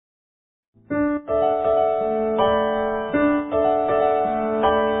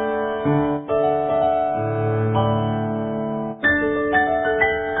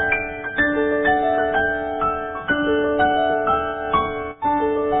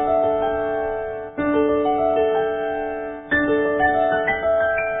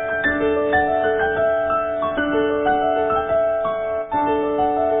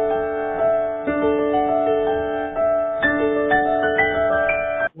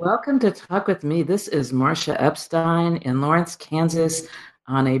Welcome to Talk with Me. This is Marcia Epstein in Lawrence, Kansas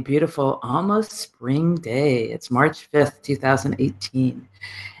on a beautiful almost spring day. It's March 5th, 2018.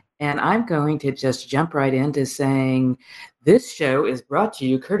 And I'm going to just jump right into saying this show is brought to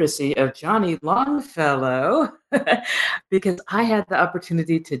you courtesy of Johnny Longfellow because I had the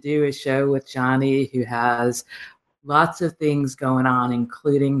opportunity to do a show with Johnny who has lots of things going on,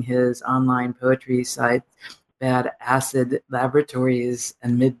 including his online poetry site, Bad Acid Laboratories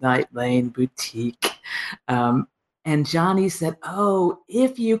and Midnight Lane Boutique. Um, and Johnny said, "Oh,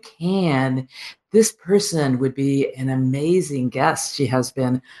 if you can, this person would be an amazing guest. She has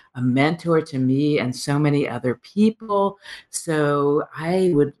been a mentor to me and so many other people. So I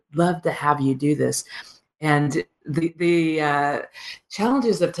would love to have you do this." And the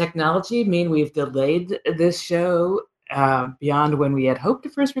challenges of technology mean we've delayed this show beyond when we had hoped to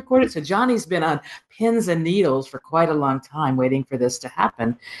first record it. So Johnny's been on pins and needles for quite a long time waiting for this to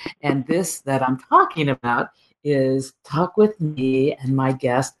happen. And this that I'm talking about is Talk with Me and my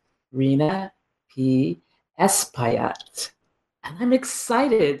guest, Rena P. Espayat. And I'm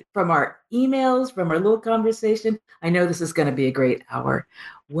excited from our emails, from our little conversation. I know this is going to be a great hour.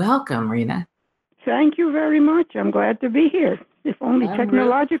 Welcome, Rena. Thank you very much. I'm glad to be here, if only I'm really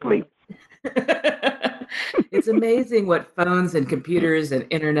technologically. It's amazing what phones and computers and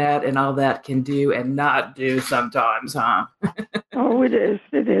internet and all that can do and not do sometimes, huh? Oh, it is.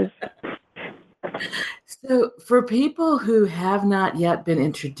 It is. So, for people who have not yet been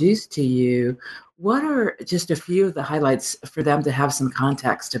introduced to you, what are just a few of the highlights for them to have some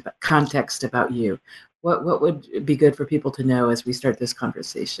context about you? What would be good for people to know as we start this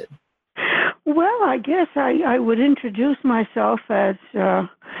conversation? Well, I guess I would introduce myself as a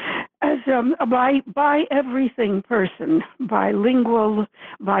by everything person, bilingual,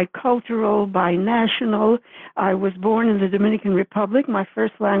 bicultural, binational. I was born in the Dominican Republic. My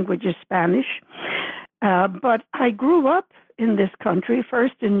first language is Spanish. But I grew up in this country,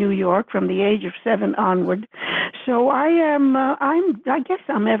 first in New York from the age of 7 onward. So I guess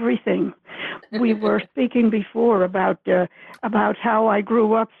I'm everything. We were speaking before about how I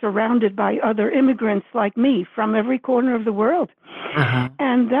grew up surrounded by other immigrants like me from every corner of the world. Uh-huh.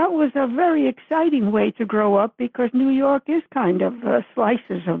 And that was a very exciting way to grow up because New York is kind of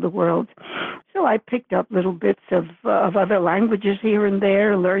slices of the world. So I picked up little bits of other languages here and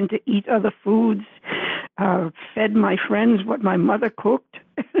there, learned to eat other foods, fed my friends what my mother cooked,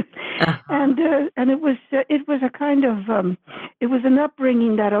 and it was a kind of it was an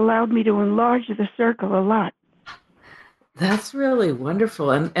upbringing that allowed me to enlarge the circle a lot. That's really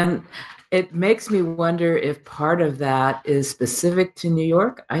wonderful. And it makes me wonder if part of that is specific to New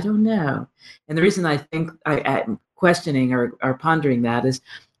York. I don't know. And the reason I think I'm questioning or pondering that is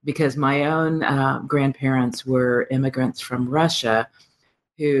because my own grandparents were immigrants from Russia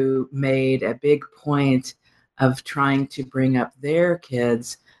who made a big point of trying to bring up their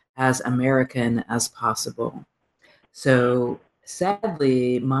kids as American as possible. So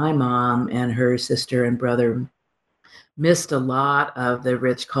sadly, my mom and her sister and brother missed a lot of the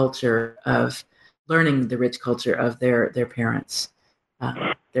rich culture of learning the rich culture of their parents.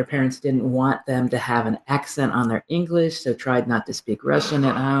 Their parents didn't want them to have an accent on their English, so tried not to speak Russian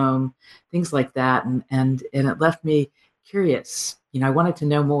at home, things like that, and it left me curious. I wanted to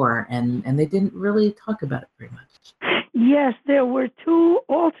know more, and they didn't really talk about it very much. Yes, there were two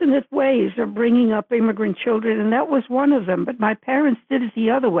alternate ways of bringing up immigrant children, and that was one of them. But my parents did it the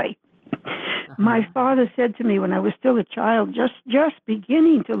other way. My Uh-huh. father said to me when I was still a child, just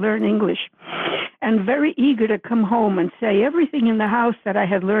beginning to learn English, and very eager to come home and say everything in the house that I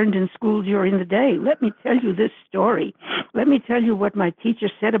had learned in school during the day. Let me tell you this story. Let me tell you what my teacher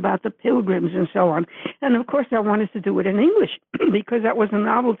said about the pilgrims and so on. And of course, I wanted to do it in English because that was a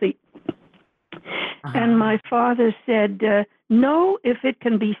novelty. And Uh-huh. my father said, no, if it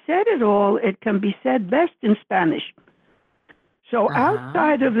can be said at all, it can be said best in Spanish. So Uh-huh.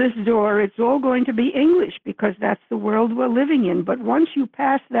 outside of this door, it's all going to be English because that's the world we're living in. But once you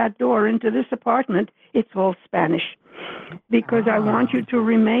pass that door into this apartment, it's all Spanish because I want you Oh. to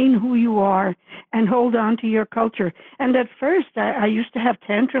remain who you are and hold on to your culture. And at first, I used to have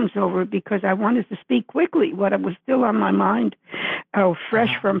tantrums over it because I wanted to speak quickly, what was still on my mind, fresh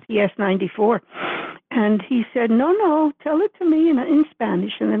Uh-huh. from PS 94. And he said, no, no, tell it to me in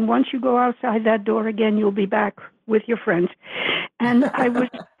Spanish. And then once you go outside that door again, you'll be back with your friends. And I was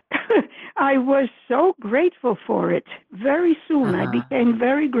I was so grateful for it. Very soon, I Uh-huh. became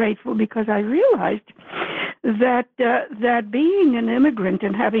very grateful because I realized that being an immigrant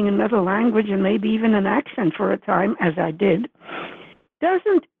and having another language and maybe even an accent for a time, as I did,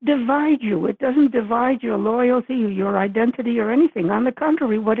 doesn't divide you. It doesn't divide your loyalty, your identity, or anything. On the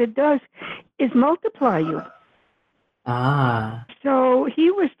contrary, what it does is multiply you. Ah, So he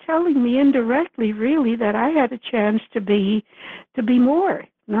was telling me indirectly, really, that I had a chance to be more,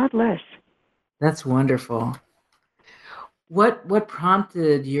 not less. that's wonderful. What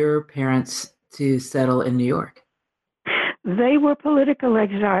prompted your parents to settle in New York? They were political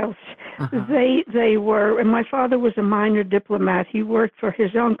exiles. Uh-huh. They were, and my father was a minor diplomat. He worked for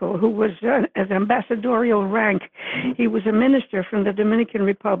his uncle, who was as ambassadorial rank. He was a minister from the Dominican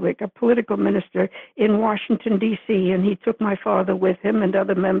Republic, a political minister in Washington, D.C., and he took my father with him and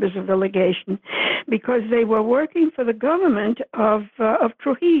other members of the legation because they were working for the government of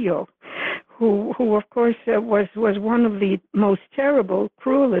Trujillo, who of course was one of the most terrible,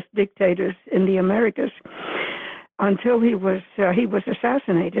 cruelest dictators in the Americas until he was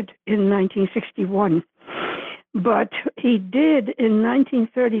assassinated in 1961. But he did in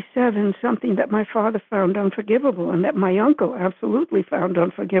 1937 something that my father found unforgivable and that my uncle absolutely found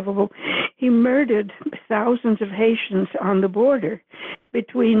unforgivable. He murdered thousands of Haitians on the border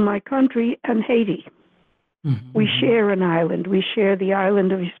between my country and Haiti. Mm-hmm. We share an island. We share the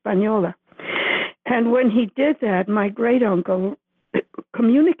island of Hispaniola. And when he did that, my great uncle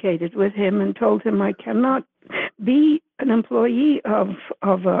communicated with him and told him, I cannot be an employee of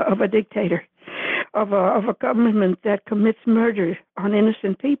a dictator, of a government that commits murder on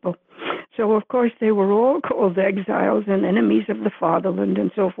innocent people. So of course they were all called exiles and enemies of the fatherland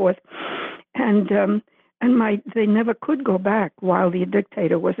and so forth, and they never could go back while the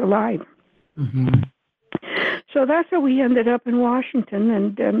dictator was alive. Mm-hmm. So that's how we ended up in Washington,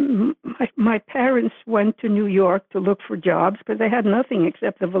 and my parents went to New York to look for jobs because they had nothing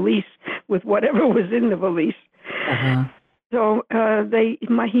except the valise with whatever was in the valise. Uh-huh. So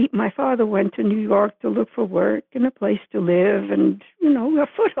my father went to New York to look for work and a place to live, and a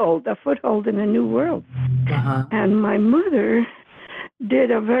foothold in a new world. Uh-huh. And my mother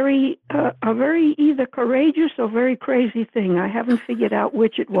did a very either courageous or very crazy thing. I haven't figured out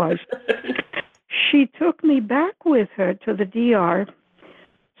which it was. She took me back with her to the DR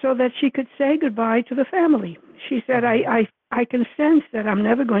so that she could say goodbye to the family. She said, I can sense that I'm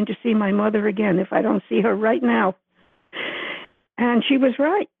never going to see my mother again if I don't see her right now. And she was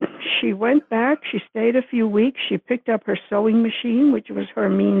right. She went back. She stayed a few weeks. She picked up her sewing machine, which was her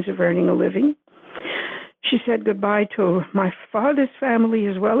means of earning a living. She said goodbye to my father's family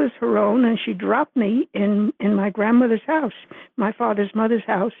as well as her own, and she dropped me in my grandmother's house, my father's mother's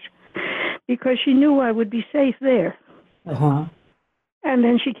house, because she knew I would be safe there. Uh-huh. And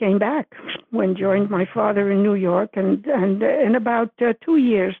then she came back when joined my father in New York, and in about 2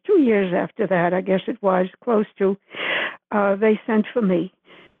 years after that, I guess it was close to, they sent for me,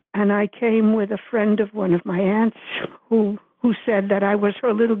 and I came with a friend of one of my aunts who said that I was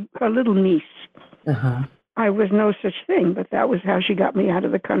her little niece. Uh-huh. I was no such thing, but that was how she got me out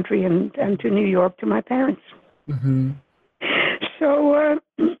of the country and to New York to my parents. Mm-hmm. So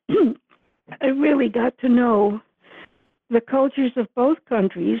I really got to know the cultures of both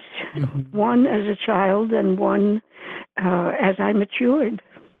countries, Mm-hmm. one as a child and one as I matured.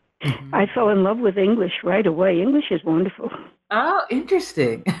 Mm-hmm. I fell in love with English right away. English is wonderful. Oh,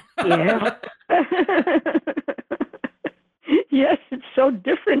 interesting. Yeah. Yes, it's so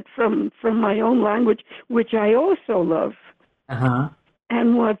different from my own language, which I also love. Uh-huh.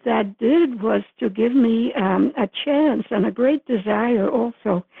 And what that did was to give me a chance and a great desire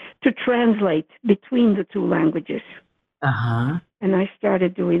also to translate between the two languages. Uh-huh. And I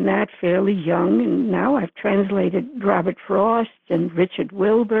started doing that fairly young, and now I've translated Robert Frost and Richard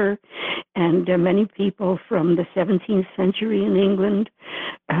Wilbur and many people from the 17th century in England,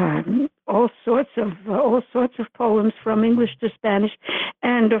 all sorts of poems from English to Spanish,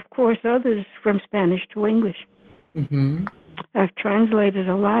 and of course others from Spanish to English. Mm-hmm. I've translated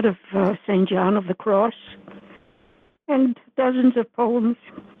a lot of St. John of the Cross and dozens of poems,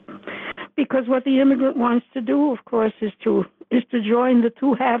 because what the immigrant wants to do, of course, is to join the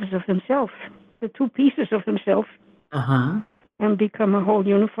two halves of himself, the two pieces of himself, Uh-huh. and become a whole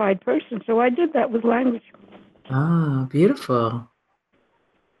unified person. So I did that with language. Oh, beautiful.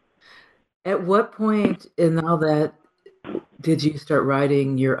 At what point in all that did you start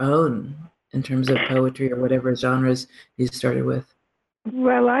writing your own in terms of poetry or whatever genres you started with?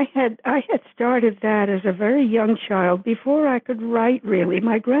 Well, I had started that as a very young child before I could write, really.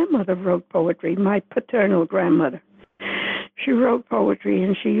 My grandmother wrote poetry, my paternal grandmother. She wrote poetry,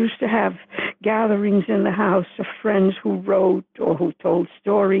 and she used to have gatherings in the house of friends who wrote or who told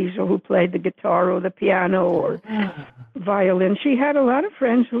stories or who played the guitar or the piano or violin. She had a lot of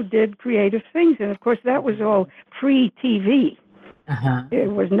friends who did creative things, and of course that was all free TV. Uh-huh. There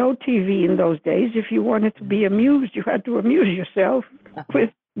was no TV in those days. If you wanted to be amused, you had to amuse yourself Uh-huh.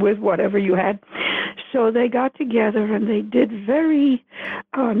 with whatever you had. So they got together and they did very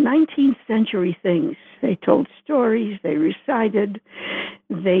 19th century things. They told stories, they recited,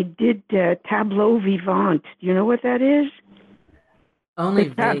 they did tableau vivant. Do you know what that is? Only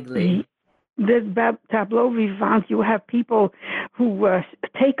vaguely. The tableau vivant, you have people who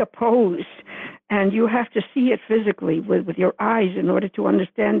take a pose, and you have to see it physically with your eyes in order to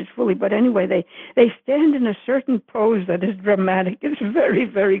understand it fully. But anyway, they stand in a certain pose that is dramatic. It's very,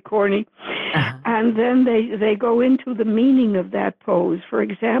 very corny. Uh-huh. And then they go into the meaning of that pose. For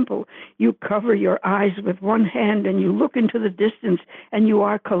example, you cover your eyes with one hand and you look into the distance, and you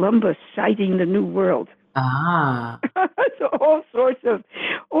are Columbus sighting the New World. Ah. So all sorts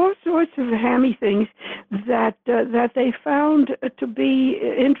of hammy things that they found to be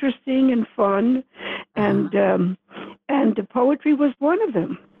interesting and fun, Uh-huh. and the poetry was one of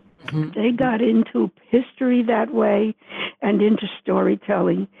them. Mhm. They got into history that way and into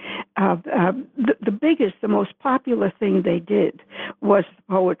storytelling. The biggest, the most popular thing they did was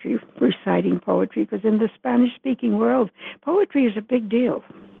poetry, reciting poetry, because in the Spanish-speaking world, poetry is a big deal.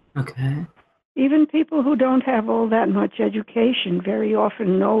 Okay. Even people who don't have all that much education very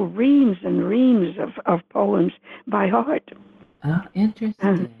often know reams and reams of poems by heart. Oh,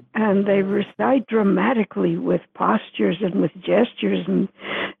 interesting. And they Very recite dramatically with postures and with gestures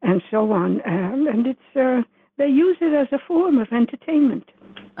and so on. And it's they use it as a form of entertainment.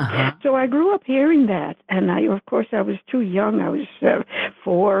 uh-huh. So I grew up hearing that, and of course, I was too young. I was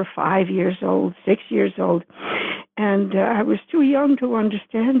 4 or 5 years old, 6 years old, and I was too young to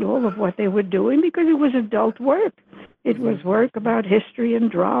understand all of what they were doing because it was adult work. It was work about history and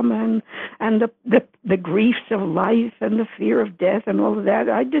drama and the griefs of life and the fear of death and all of that.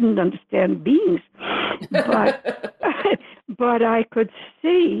 I didn't understand beings, but but I could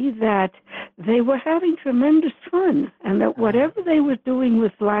see that they were having tremendous fun, and that whatever they were doing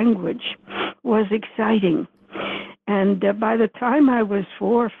with language was exciting. And by the time I was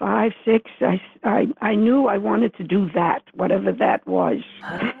 4, 5, 6, I knew I wanted to do that, whatever that was.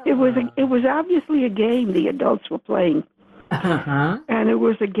 It was obviously a game the adults were playing, Uh-huh. and it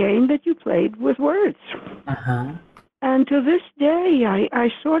was a game that you played with words. Uh-huh. And to this day, I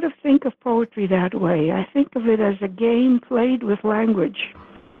sort of think of poetry that way. I think of it as a game played with language.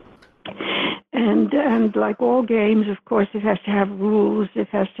 And like all games, of course, it has to have rules. It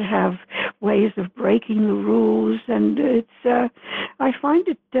has to have ways of breaking the rules, and it's. I find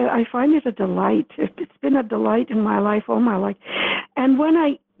it a delight. It's been a delight in my life, all my life. And when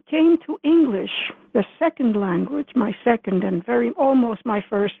I came to English, the second language, my second and very almost my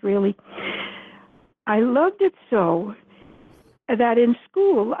first, really, I loved it so that in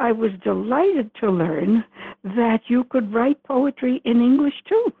school I was delighted to learn that you could write poetry in English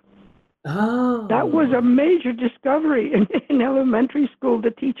too. That was a Oh. major discovery in elementary school. The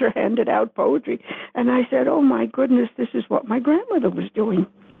teacher handed out poetry, and I said, "Oh my goodness, this is what my grandmother was doing.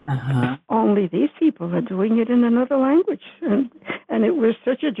 Uh-huh. Only these people are doing it in another language." And it was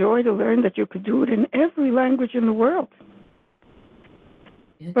such a joy to learn that you could do it in every language in the world.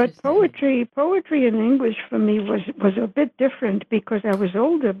 But Interesting. poetry in English for me was a bit different because I was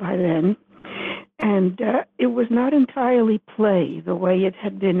older by then, and it was not entirely play the way it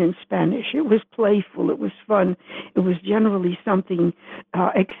had been in Spanish. It was playful. It was fun. It was generally something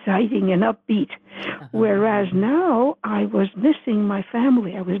exciting and upbeat. Uh-huh. Whereas now I was missing my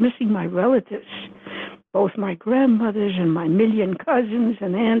family. I was missing my relatives, both my grandmothers and my million cousins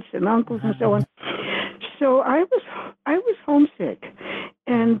and aunts and uncles and so Uh-huh. on. So I was homesick,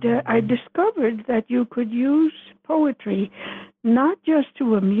 and I discovered that you could use poetry not just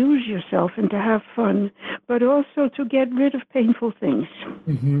to amuse yourself and to have fun, but also to get rid of painful things.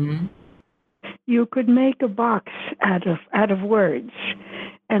 Mm-hmm. You could make a box out of words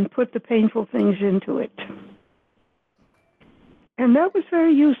and put the painful things into it. And that was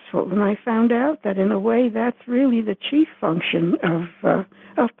very useful. And I found out that in a way that's really the chief function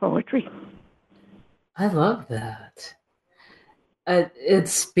of poetry. I love that. It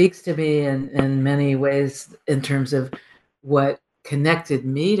speaks to me in many ways in terms of what connected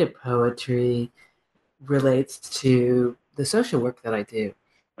me to poetry relates to the social work that I do,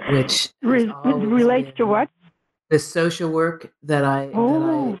 which has always Relates to been what? the social work that I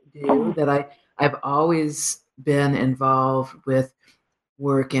Oh, do, oh. I've always been involved with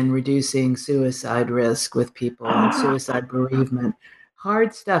work in reducing suicide risk with people and Ah, suicide bereavement,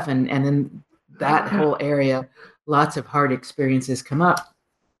 hard stuff, and in that whole area, lots of hard experiences come up.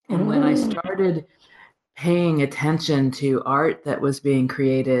 And when I oh. started paying attention to art that was being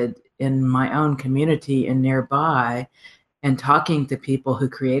created in my own community and nearby, and talking to people who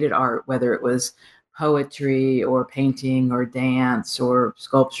created art, whether it was poetry or painting or dance or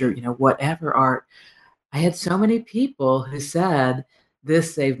sculpture, whatever art, I had so many people who said,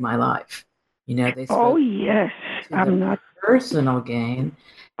 this saved my life. They Oh, spoke yes. to the I'm not. personal gain.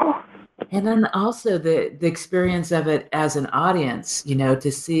 Oh, And then also the experience of it as an audience,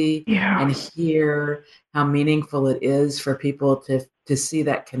 to see yeah. and hear how meaningful it is for people to see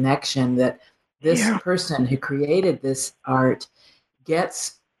that connection, that this Yeah. person who created this art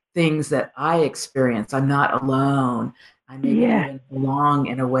gets things that I experience. I'm not alone. I maybe Yeah. even belong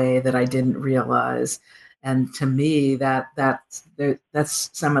in a way that I didn't realize. And to me, that's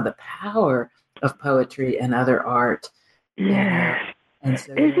some of the power of poetry and other art, you know. Yes. And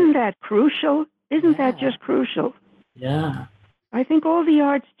so Isn't that crucial? Isn't that yeah, just crucial? yeah. I think all the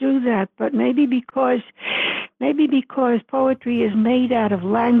arts do that, but maybe because poetry is made out of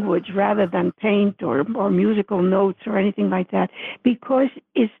language rather than paint or musical notes or anything like that, because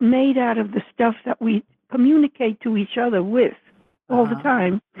it's made out of the stuff that we communicate to each other with all the Uh-huh.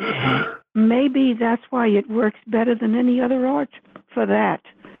 time. Uh-huh. Maybe that's why it works better than any other art for that.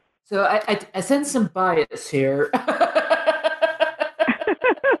 So I sense some bias here.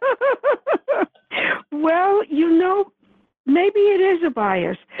 Well, maybe it is a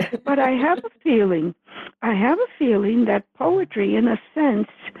bias, but I have a feeling that poetry, in a sense,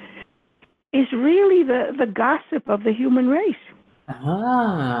 is really the gossip of the human race.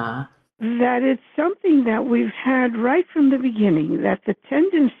 Ah. That it's something that we've had right from the beginning, that the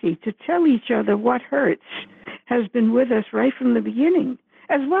tendency to tell each other what hurts has been with us right from the beginning,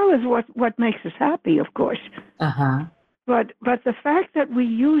 as well as what makes us happy, of course. Uh-huh. But the fact that we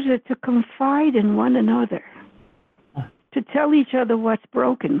use it to confide in one another, to tell each other what's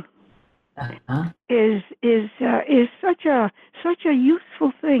broken, Uh-huh. is such a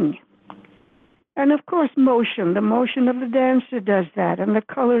useful thing. And of course, the motion of the dancer does that, and the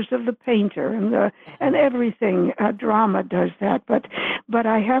colors of the painter, and Uh-huh. everything. Drama does that, but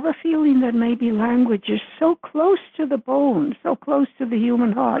I have a feeling that maybe language is so close to the bone, so close to the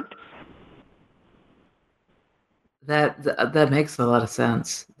human heart. That makes a lot of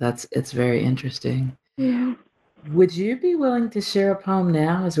sense. It's very interesting. Yeah. Would you be willing to share a poem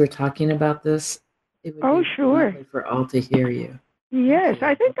now as we're talking about this? It would Oh, be sure. lovely for all to hear you. Thank Yes, you.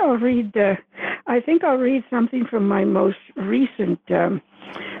 I think I'll read something from my most recent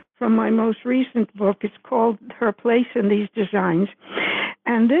book. It's called Her Place in These Designs,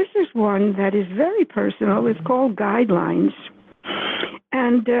 and this is one that is very personal. It's called Guidelines,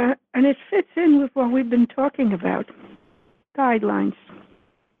 and it fits in with what we've been talking about. Guidelines.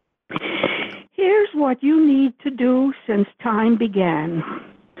 Here's what you need to do since time began.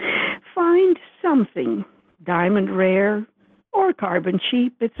 Find something, diamond rare or carbon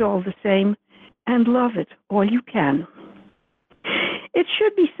cheap, it's all the same, and love it all you can. It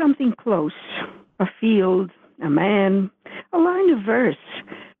should be something close, a field, a man, a line of verse,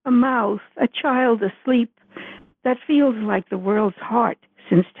 a mouth, a child asleep that feels like the world's heart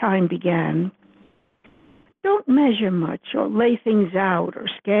since time began. Don't measure much or lay things out or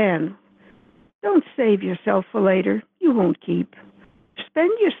scan. Don't save yourself for later, you won't keep.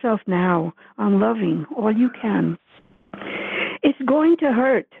 Spend yourself now on loving all you can. It's going to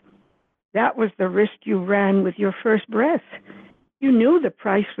hurt. That was the risk you ran with your first breath. You knew the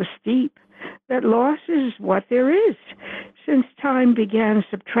price was steep, that loss is what there is, since time began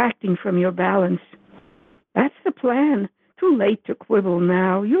subtracting from your balance. That's the plan. Too late to quibble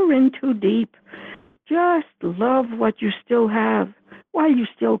now. You're in too deep. Just love what you still have while you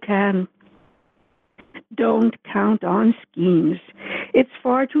still can. Don't count on schemes. It's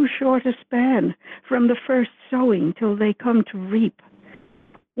far too short a span from the first sowing till they come to reap.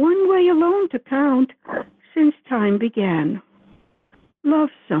 One way alone to count since time began. Love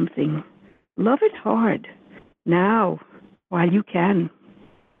something. Love it hard. Now, while you can.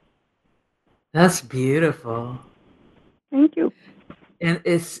 That's beautiful. Thank you. And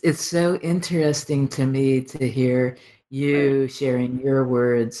it's so interesting to me to hear you sharing your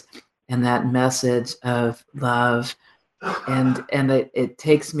words and that message of love. And it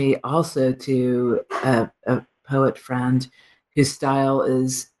takes me also to a poet friend whose style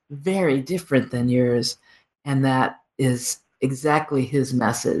is very different than yours, and that is exactly his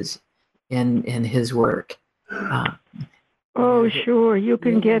message in his work. Um, Oh, sure. You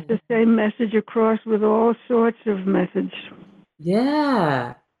can yeah, get the same message across with all sorts of methods.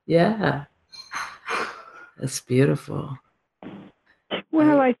 yeah, yeah. That's beautiful.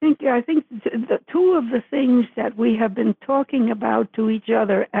 Well, I think the two of the things that we have been talking about to each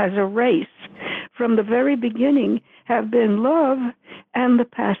other as a race from the very beginning have been love and the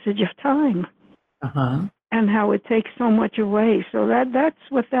passage of time. Uh-huh. and how it takes so much away. So that's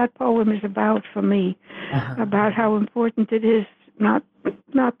what that poem is about for me, Uh-huh. about how important it is not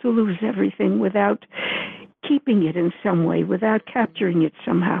to lose everything without keeping it in some way, without capturing it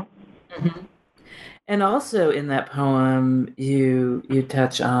somehow. Mhm. And also in that poem, you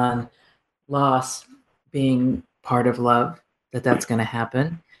touch on loss being part of love, that's going to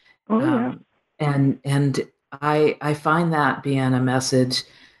happen. Oh yeah, Um, and I find that being a message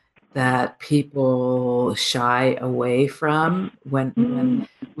that people shy away from when mm,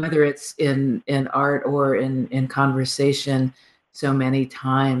 whether it's in art or in conversation. So many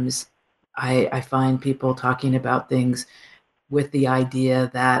times I find people talking about things with the idea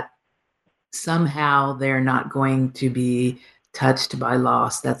that somehow they're not going to be touched by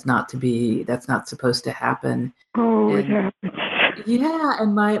loss. That's not supposed to happen. oh it And happens. yeah,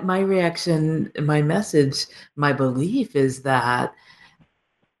 and my reaction, my message, my belief is that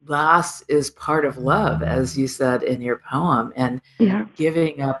loss is part of love, as you said in your poem, and Yeah,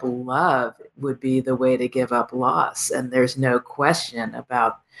 giving up love would be the way to give up loss. And there's no question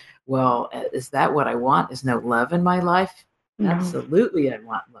about, well, is that what I want? Is no love in my life? no, Absolutely, I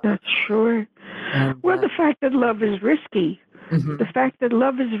want love. that's sure. And Well, the fact that love is risky, the mhm, fact that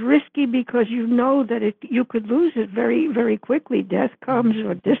love is risky because you know that you could lose it very, very quickly. Death comes, mhm,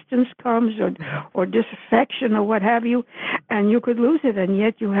 or distance comes, mhm. or disaffection, or what have you, and you could lose it, and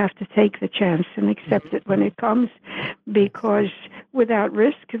yet you have to take the chance and accept it when it comes, That's because without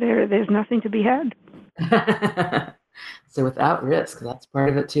risk, there's nothing to be had. so without risk, that's part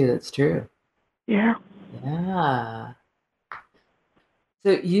of it too. That's true. Yeah. Yeah. So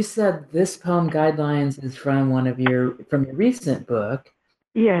you said this poem guidelines is from from your recent book,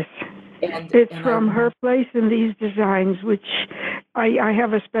 Yes. and It's and I from Her Place in These Designs, which I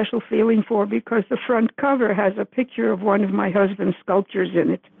have a special feeling for because the front cover has a picture of one of my husband's sculptures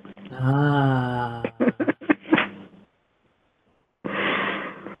in it. ah.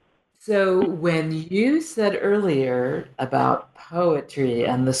 So when you said earlier about poetry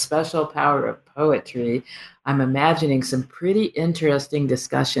and the special power of poetry, I'm imagining some pretty interesting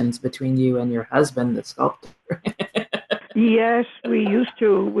discussions between you and your husband, the sculptor. Yes, we used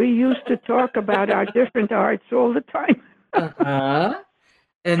to talk about our different arts all the time. Uh-huh.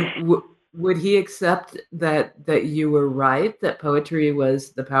 And would he accept that you were right, that poetry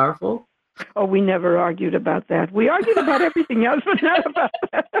was the powerful? Oh, we never argued about that. We argued about everything else, but not about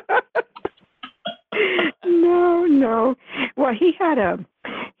that. No, no. Well, he had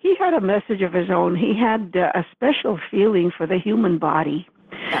a message of his own. He had a special feeling for the human body,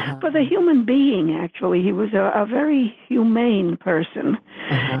 Uh-huh. for the human being. Actually, he was a very humane person,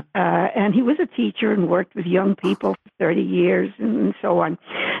 Uh-huh. and he was a teacher and worked with young people for 30 years and so on.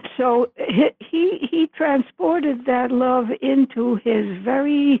 So he transported that love into his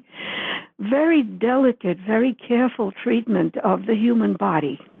very, very delicate, very careful treatment of the human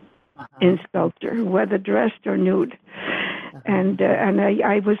body Uh-huh. in sculpture, whether dressed or nude. Uh-huh. And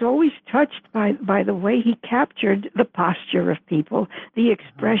I was always touched by the way he captured the posture of people, the Uh-huh.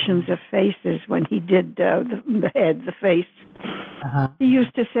 expressions of faces when he did the head, the face. Uh-huh. He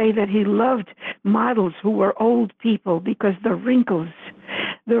used to say that he loved models who were old people because the wrinkles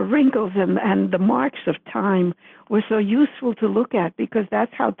and the marks of time were so useful to look at because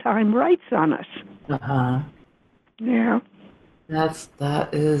that's how time writes on us. Uh-huh. Yeah. That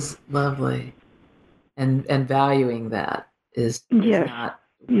is lovely. And valuing that is Yes. not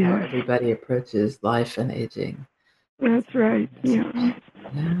how Yes. everybody approaches life and aging. That's That's an right. important Yeah. message.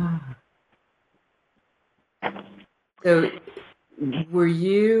 Yeah. So were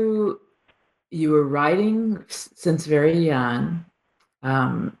you were writing since very young.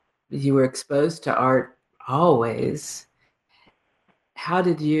 You were exposed to art always. How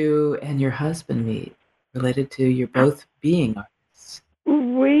did you and your husband meet? Related to your both being artists.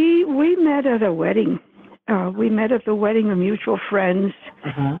 We met at a wedding. We met at the wedding of mutual friends,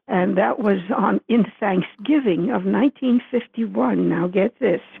 Uh-huh. and that was on in Thanksgiving of 1951. Now get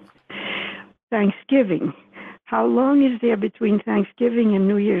this, Thanksgiving. How long is there between Thanksgiving and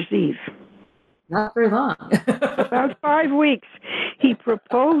New Year's Eve? Not very long. About 5 weeks. He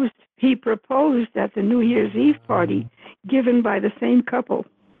proposed. He proposed at the New Year's Eve party given by the same couple.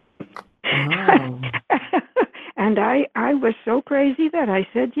 Oh. And I was so crazy that I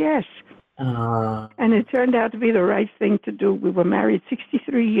said yes. Oh. And it turned out to be the right thing to do. We were married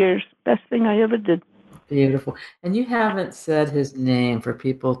 63 years. Best thing I ever did. Beautiful. And you haven't said his name for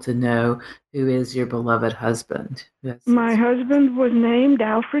people to know who is your beloved husband? My husband was named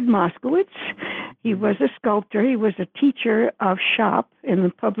Alfred Moskowitz. He was a sculptor. He was a teacher of shop in the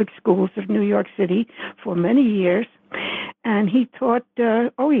public schools of New York City for many years. And he taught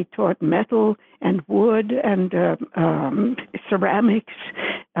metal and wood and ceramics,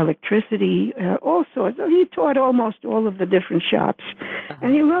 electricity, all sorts. He taught almost all of the different shops.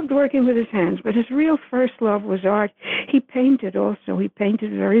 And he loved working with his hands, but his real first love was art. He painted also. He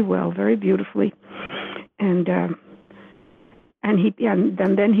painted very well, very beautifully. And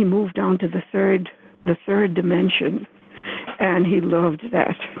then he moved on to the third dimension, and he loved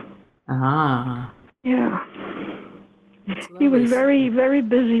that. Ah. Yeah. He was very, very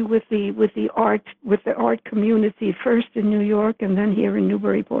busy with the art community, first in New York and then here in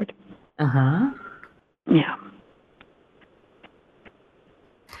Newburyport. Uh-huh. Yeah.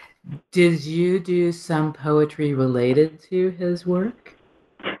 Did you do some poetry related to his work?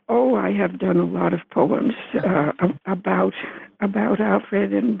 Oh, I have done a lot of poems about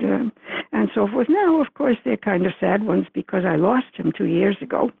Alfred and so forth. Now, of course, they're kind of sad ones because I lost him 2 years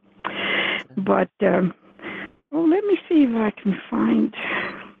ago. But let me see if I can find.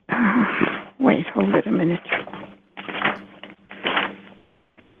 Wait, hold it a minute.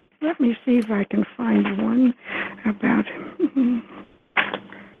 Let me see if I can find one about him.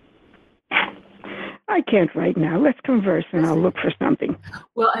 I can't right now. Let's converse and I'll look for something.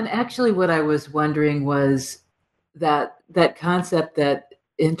 Well, and actually what I was wondering was that concept that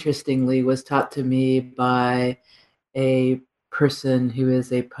interestingly was taught to me by a person who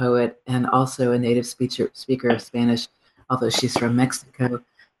is a poet and also a native speaker of Spanish, although she's from Mexico.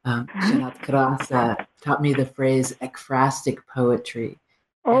 Janat Krasa taught me the phrase ekphrastic poetry.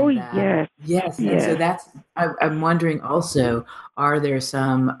 Oh, yes. Yes. And so I'm wondering also, are there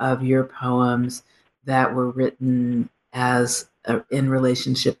some of your poems that were written as in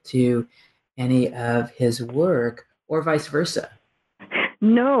relationship to any of his work or vice versa?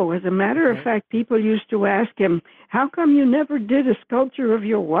 No, as a matter of fact, people used to ask him, how come you never did a sculpture of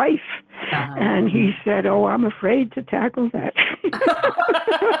your wife? Uh-huh. And he said, oh, I'm afraid to tackle that.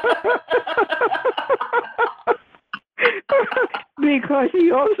 Because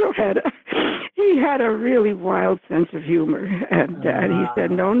he also had a really wild sense of humor. And he said,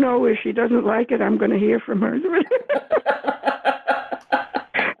 no, if she doesn't like it, I'm going to hear from her.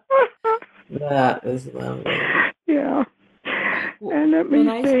 That is lovely. Yeah. And let me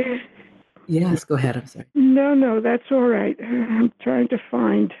say... Yes, go ahead. I'm sorry. No, that's all right. I'm trying to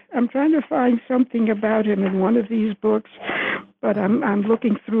find something about him in one of these books, but I'm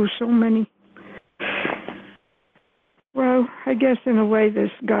looking through so many. Well, I guess in a way,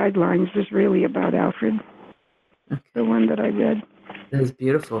 this Guidelines is really about Alfred, the one that I read. That is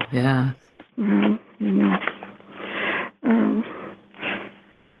beautiful. Yeah. Well,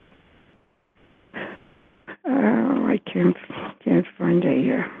 I can't find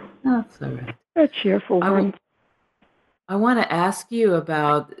that's all right. A cheerful one. I want to ask you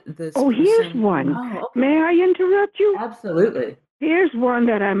about this. Oh, here's one. Oh, okay. May I interrupt you? Absolutely. Here's one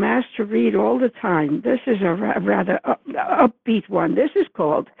that I'm asked to read all the time. This is a rather upbeat one. This is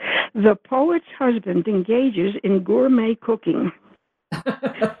called The Poet's Husband Engages in Gourmet Cooking.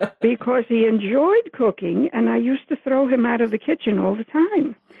 Because he enjoyed cooking, and I used to throw him out of the kitchen all the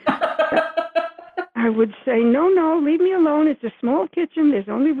time. I would say, no, leave me alone. It's a small kitchen. There's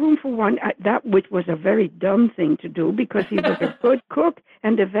only room for one. Which was a very dumb thing to do because he was a good cook.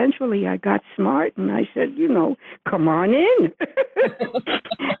 And eventually I got smart and I said, come on in.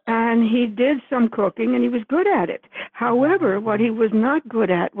 And he did some cooking and he was good at it. However, what he was not good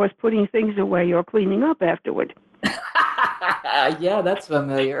at was putting things away or cleaning up afterward. Yeah, that's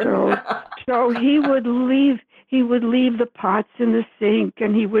familiar. So he would leave the pots in the sink,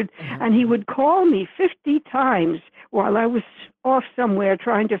 and he would call me 50 times while I was off somewhere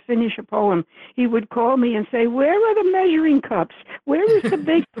trying to finish a poem. He would call me and say, where are the measuring cups? Where is the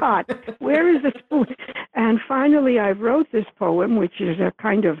big pot? Where is the spoon? And finally I wrote this poem, which is a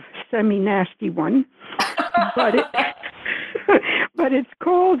kind of semi-nasty one, but it's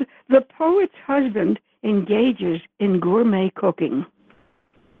called The Poet's Husband Engages in Gourmet Cooking.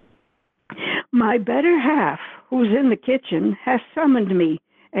 My better half, who's in the kitchen, has summoned me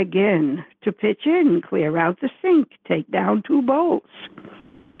again to pitch in, clear out the sink, take down 2 bowls.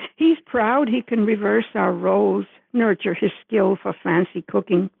 He's proud he can reverse our roles, nurture his skill for fancy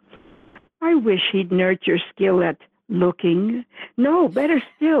cooking. I wish he'd nurture skill at looking. No, better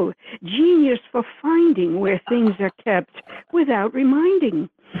still, genius for finding where things are kept without reminding.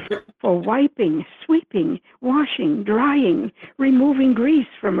 For wiping, sweeping, washing, drying, removing grease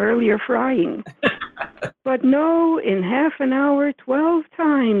from earlier frying. But no, in half an hour, 12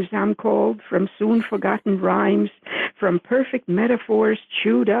 times I'm called from soon forgotten rhymes, from perfect metaphors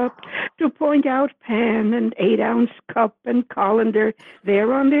chewed up, to point out pan and 8-ounce cup and colander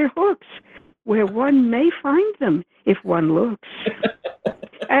there on their hooks, where one may find them if one looks.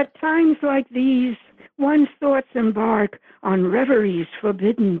 At times like these, one's thoughts embark on reveries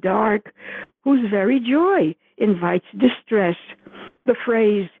forbidden dark, whose very joy invites distress. The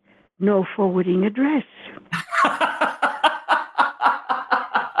phrase, no forwarding address.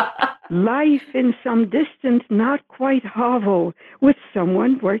 Life in some distant, not quite hovel, with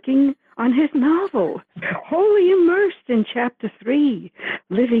someone working on his novel, wholly immersed in chapter 3,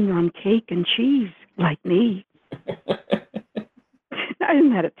 living on cake and cheese like me.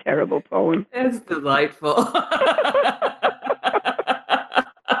 Isn't that a terrible poem? It's delightful.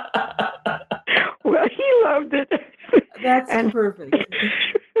 Well, he loved it. That's And perfect.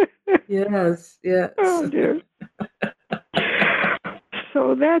 Yes, yes. oh dear.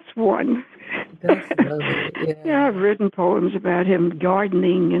 So that's one. That's lovely. Yeah, I've Yeah. written poems about him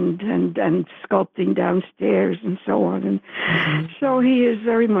gardening and sculpting downstairs and so on. And Mhm. so he is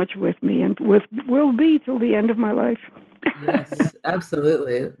very much with me and will be till the end of my life. Yes,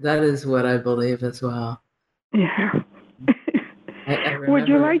 absolutely. That is what I believe as well. Yeah. I Would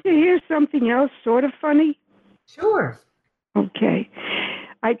you remember. like to hear something else sort of funny? Sure. Okay.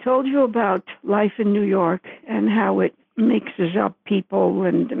 I told you about life in New York and how it mixes up people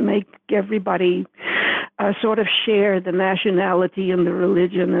and make everybody sort of share the nationality and the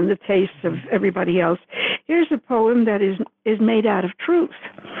religion and the tastes of everybody else. Here's a poem that is made out of truth.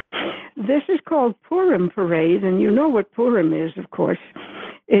 This is called Purim Parade, and you know what Purim is, of course.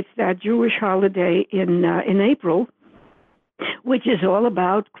 It's that Jewish holiday in April, which is all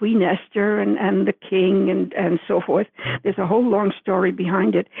about Queen Esther and the king and so forth. There's a whole long story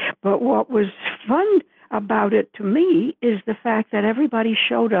behind it. But what was fun about it to me is the fact that everybody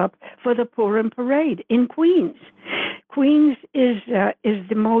showed up for the Purim parade in Queens. Queens is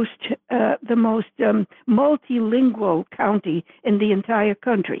the most multilingual county in the entire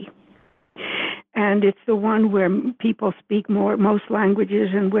country. And it's the one where people speak most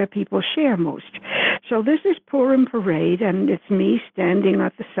languages and where people share most. So this is Purim Parade, and it's me standing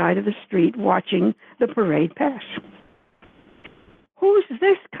at the side of the street watching the parade pass. Who's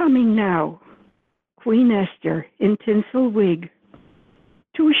this coming now? Queen Esther in tinsel wig.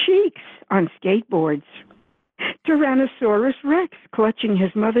 2 sheiks on skateboards. Tyrannosaurus Rex clutching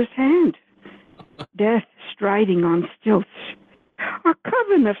his mother's hand. Death striding on stilts. A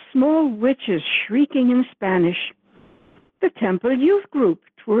coven of small witches shrieking in Spanish. The Temple Youth Group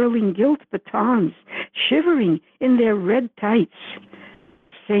twirling gilt batons, shivering in their red tights.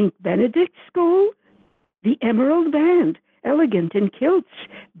 St. Benedict School? The Emerald Band, elegant in kilts,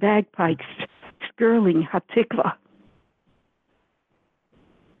 bagpipes, skirling Hatikva.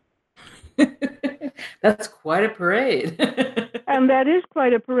 That's quite a parade. And that is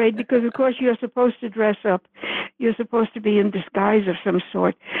quite a parade because, of course, you're supposed to dress up. You're supposed to be in disguise of some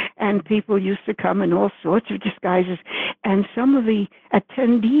sort. And people used to come in all sorts of disguises. And some of the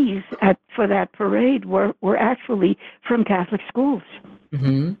attendees for that parade were actually from Catholic schools.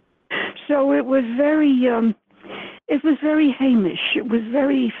 Mm-hmm. So it was very Hamish. It was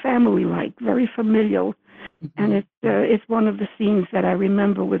very family-like, very familial. Mm-hmm. And it's one of the scenes that I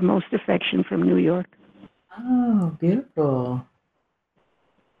remember with most affection from New York. Oh, beautiful.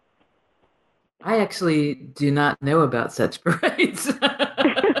 I actually do not know about such parades.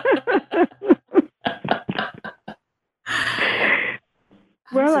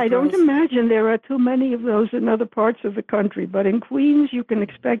 Well, I don't surprised. imagine there are too many of those in other parts of the country, but in Queens you can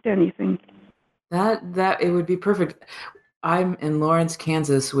expect anything. That it would be perfect. I'm in Lawrence,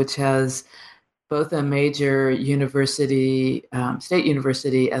 Kansas, which has both a major university, state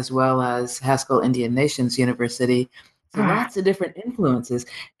university, as well as Haskell Indian Nations University. So Ah, lots of different influences.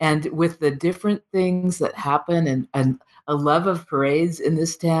 And with the different things that happen and a love of parades in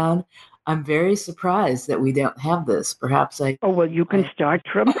this town, I'm very surprised that we don't have this. Perhaps oh well, you can I start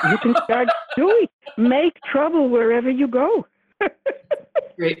trouble. You can start doing make trouble wherever you go.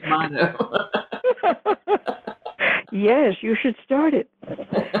 great motto. Yes, you should start it.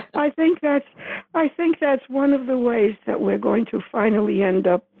 I think that's one of the ways that we're going to finally end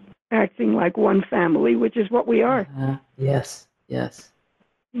up acting like one family, which is what we are. Yes, yes.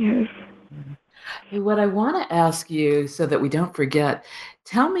 Yes. Hey, what I want to ask you so that we don't forget,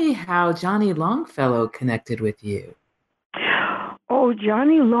 tell me how Johnny Longfellow connected with you. Oh,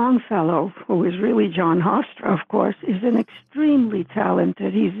 Johnny Longfellow, who is really John Hofstra, of course, is an extremely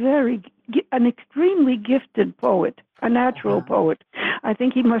talented. He's an extremely gifted poet, a natural Uh-huh. poet. I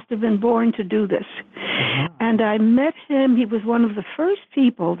think he must have been born to do this. And I met him. He was one of the first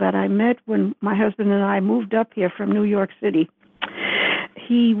people that I met when my husband and I moved up here from New York City.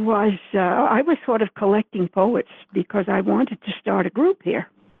 He was, I was sort of collecting poets because I wanted to start a group here.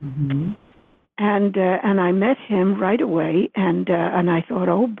 Mm-hmm. And I met him right away, and I thought,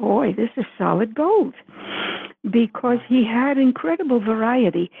 oh boy, this is solid gold, because he had incredible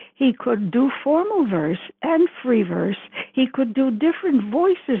variety. He could do formal verse and free verse. He could do different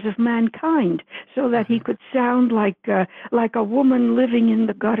voices of mankind, so that he could sound like a woman living in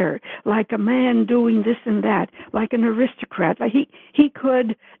the gutter, like a man doing this and that, like an aristocrat. Like he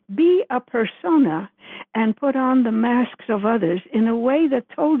could be a persona and put on the masks of others in a way that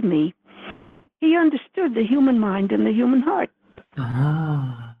told me he understood the human mind and the human heart,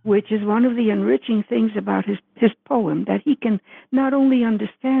 which is one of the enriching things about his poem, that he can not only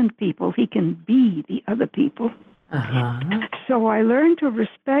understand people, he can be the other people. So I learned to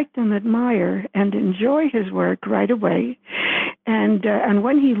respect and admire and enjoy his work right away. And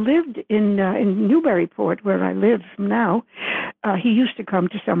when he lived in Newburyport, where I live now, he used to come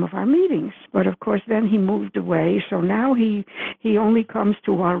to some of our meetings. But of course, then he moved away. So now he only comes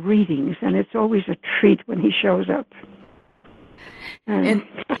to our readings, and it's always a treat when he shows up. And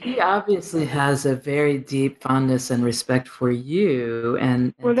he obviously has a very deep fondness and respect for you,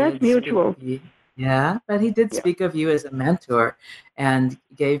 and well, that's mutual. Yeah, but he did speak of you as a mentor, and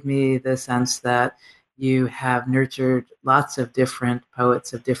gave me the sense that you have nurtured lots of different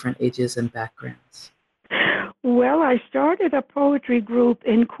poets of different ages and backgrounds. Well, I started a poetry group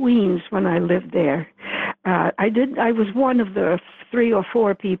in Queens when I lived there. I was one of the 3 or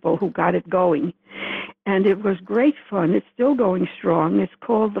 4 people who got it going, and it was great fun. It's still going strong. It's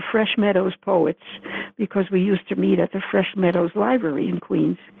called the Fresh Meadows Poets, because we used to meet at the Fresh Meadows Library in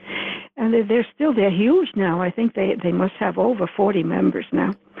Queens. And they're huge now. I think they must have over 40 members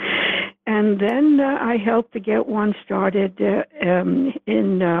now. And then I helped to get one started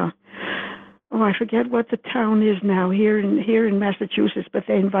in I forget what the town is now, here in Massachusetts, but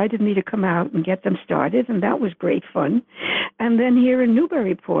they invited me to come out and get them started, and that was great fun. And then here in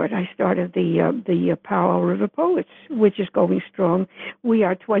Newburyport, I started the Powell River Poets, which is going strong. We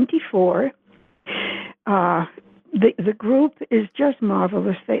are 24. The group is just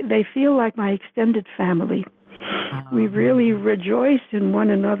marvelous. They feel like my extended family. We really rejoice in one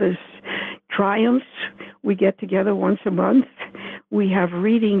another's triumphs. We get together once a month. We have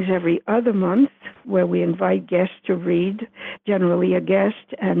readings every other month where we invite guests to read, generally a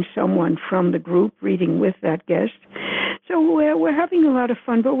guest and someone from the group reading with that guest. So we're having a lot of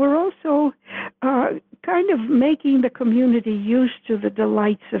fun, but we're also kind of making the community used to the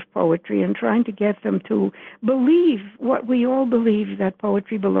delights of poetry and trying to get them to believe what we all believe, that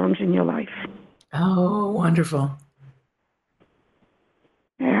poetry belongs in your life. Oh, wonderful.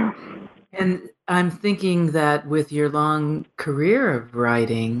 Yeah. And I'm thinking that with your long career of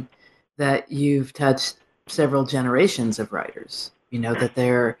writing, that you've touched several generations of writers. You know, that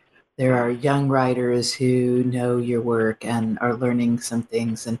there are young writers who know your work and are learning some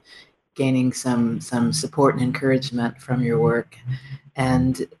things and gaining some support and encouragement from your work.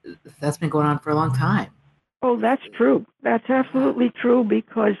 And that's been going on for a long time. Oh, that's true. That's absolutely true,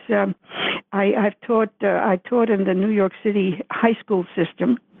 because I taught in the New York City high school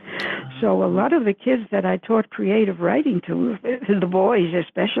system. So a lot of the kids that I taught creative writing to, the boys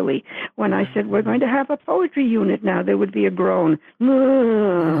especially, when I said, we're going to have a poetry unit now, there would be a groan,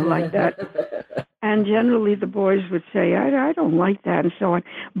 like that. And generally the boys would say, I don't like that, and so on.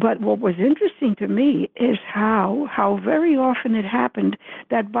 But what was interesting to me is how very often it happened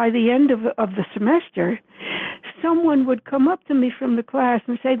that by the end of the semester, someone would come up to me from the class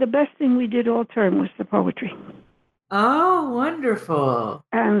and say, the best thing we did all term was the poetry. Oh, wonderful.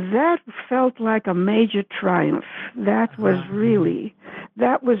 And that felt like a major triumph. That was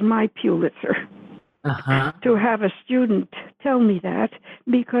my Pulitzer. To have a student tell me that,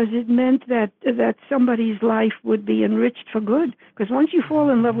 because it meant that somebody's life would be enriched for good. Because once you fall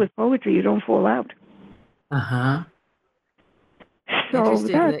in love with poetry, you don't fall out. So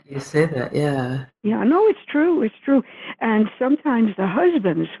interesting that you say that, yeah. Yeah, no, it's true. It's true. And sometimes the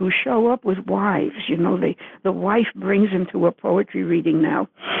husbands who show up with wives, the wife brings him to a poetry reading now,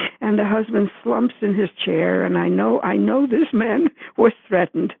 and the husband slumps in his chair, and I know this man was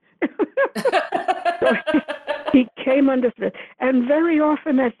threatened. So he came under threat. And very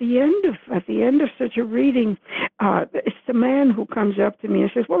often at the end of such a reading, it's the man who comes up to me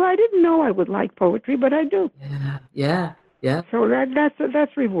and says, well, I didn't know I would like poetry, but I do. Yeah. So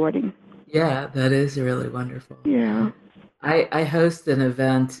that's rewarding. Yeah, that is really wonderful. Yeah. I host an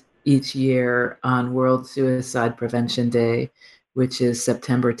event each year on World Suicide Prevention Day, which is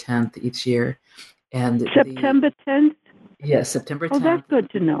September 10th each year. And September 10th? yes, September Oh, that's 10th good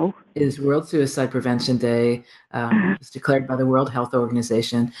to know. is World Suicide Prevention Day. Uh, It's declared by the World Health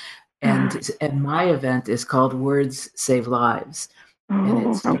Organization. uh, And my event is called Words Save Lives. And it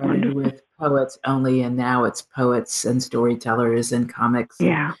oh, how started wonderful. with poets only, and now it's poets and storytellers and comics and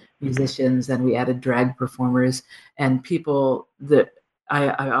Yeah, musicians, and we added drag performers and people that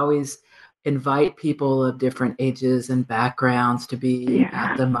I always invite people of different ages and backgrounds to be at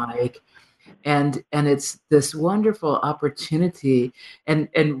yeah, the mic, and it's this wonderful opportunity. And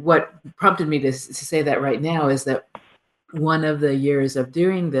what prompted me to say that right now is that one of the years of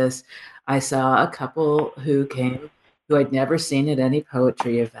doing this, I saw a couple who came who I'd never seen at any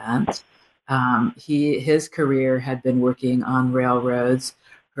poetry event. His career had been working on railroads.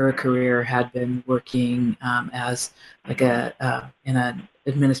 Her career had been working as like a in an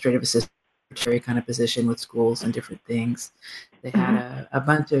administrative assistant kind of position with schools and different things. They had uh, a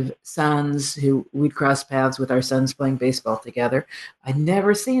bunch of sons who we'd cross paths with our sons playing baseball together. I'd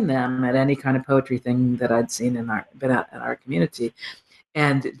never seen them at any kind of poetry thing that I'd seen been at our community.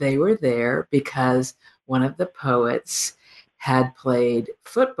 And they were there because one of the poets had played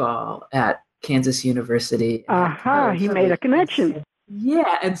football at Kansas University and had aha, he coached. made a And connection.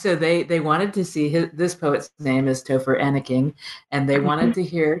 yeah, and so they wanted to see this poet's name is Topher Enneking, and they wanted to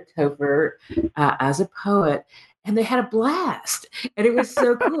hear Topher as a poet, and they had a blast. And it was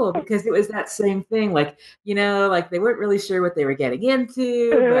so cool because it was that same thing, like like they weren't really sure what they were getting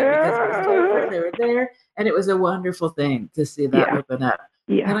into, but because it was Topher, they were there, and it was a wonderful thing to see that Yeah, open up.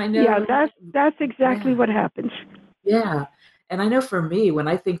 yeah, And I yeah. know, That's exactly yeah, what happens. yeah, and I know for me, when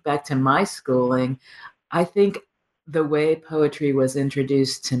I think back to my schooling, I think the way poetry was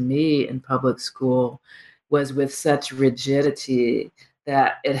introduced to me in public school was with such rigidity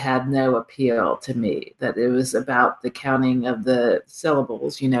that it had no appeal to me, that it was about the counting of the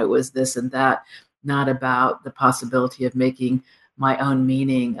syllables, it was this and that, not about the possibility of making my own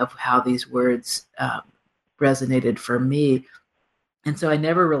meaning of how these words resonated for me. And so I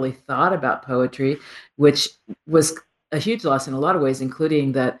never really thought about poetry, which was a huge loss in a lot of ways,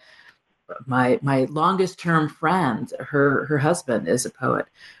 including that my longest term friend, her husband is a poet.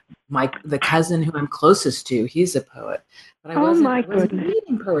 The cousin who I'm closest to, he's a poet. But I Oh wasn't my I wasn't goodness.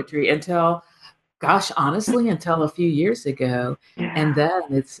 reading poetry until, gosh, honestly, until a few years ago. And Yeah, then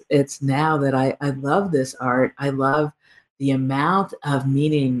it's now that I love this art. I love the amount of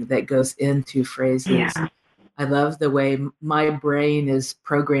meaning that goes into phrases. yeah, I love the way my brain is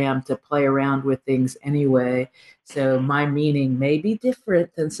programmed to play around with things anyway. So my meaning may be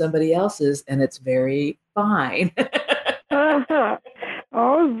different than somebody else's, and it's very fine. uh-huh.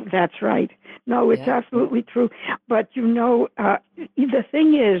 Oh, that's right. No, it's Yeah. absolutely true. But the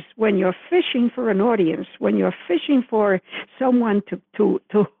thing is, when you're fishing for an audience, when you're fishing for someone to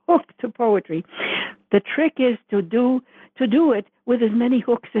hook to poetry, the trick is to do it with as many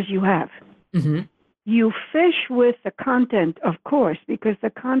hooks as you have. Hmm. You fish with the content, of course, because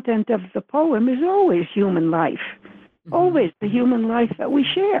the content of the poem is always human life, Hmm. always the human life that we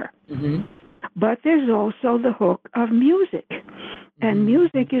share. Hmm. But there's also the hook of music. And Hmm.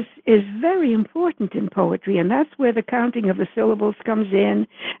 music is very important in poetry, and that's where the counting of the syllables comes in,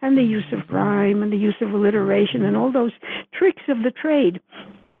 and the use of rhyme, and the use of alliteration, and all those tricks of the trade.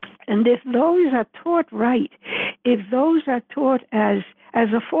 And if those are taught right, if those are taught as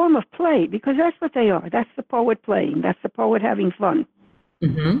a form of play, because that's what they are, that's the poet playing, that's the poet having fun.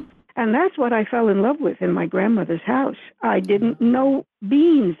 Hmm. And that's what I fell in love with in my grandmother's house. I didn't know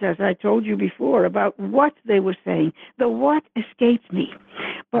beans, as I told you before, about what they were saying. The what escaped me.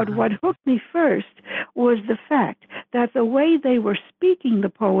 But Uh-huh. what hooked me first was the fact that the way they were speaking the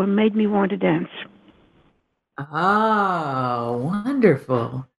poem made me want to dance. Oh,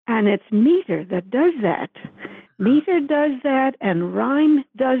 wonderful. And it's meter that does that. Meter does that, and rhyme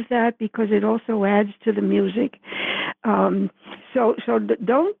does that because it also adds to the music.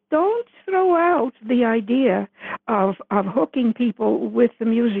 Don't throw out the idea of hooking people with the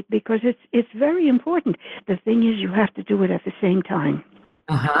music because it's very important. The thing is, you have to do it at the same time.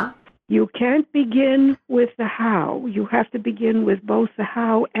 Uh-huh. You can't begin with the how. You have to begin with both the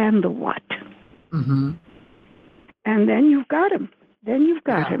how and the what. Hmm. And then you've got him. Then you've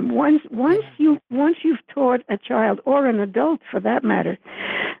got Yeah. him. Yeah. Once you've taught a child or an adult, for that matter,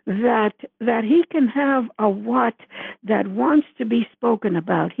 that he can have a what that wants to be spoken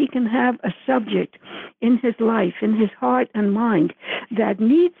about. He can have a subject in his life, in his heart and mind that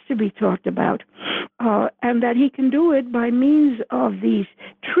needs to be talked about, and that he can do it by means of these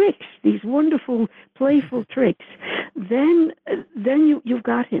tricks, these wonderful, playful tricks. Then you've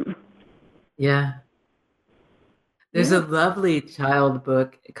got him. Yeah. There's a Yeah. lovely child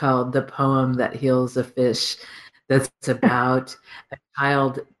book called The Poem That Heals a Fish that's about a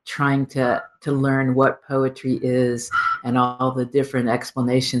child trying to learn what poetry is and all the different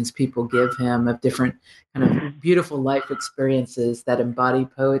explanations people give him of different kind of beautiful life experiences that embody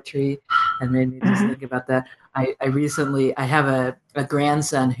poetry, and made me just Uh-huh. think about that. I have a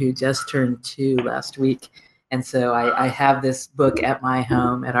grandson who just turned 2 last week, and so I have this book at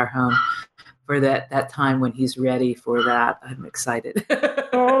our home for that time when he's ready for that. I'm excited.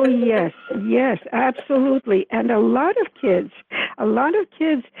 Oh, yes, yes, absolutely. And a lot of kids,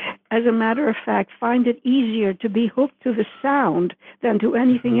 as a matter of fact, find it easier to be hooked to the sound than to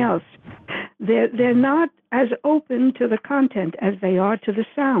anything Uh-huh. else. They're not as open to the content as they are to the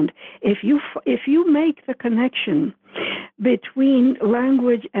sound. If you make the connection between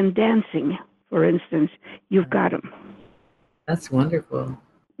language and dancing, for instance, you've got them. That's wonderful.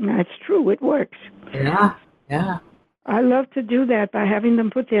 That's true. It works. Yeah, yeah. I love to do that by having them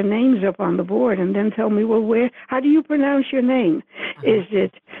put their names up on the board and then tell me, well, how do you pronounce your name? Uh-huh. Is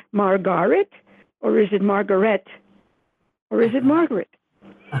it Margaret, or is it Margaret, or is it Uh-huh. Margaret?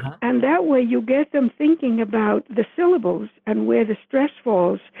 Uh-huh. And that way you get them thinking about the syllables and where the stress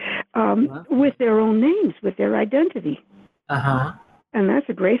falls with Lovely. their own names, with their identity. Uh-huh. And that's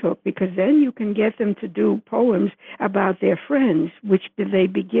a great hook because then you can get them to do poems about their friends, which they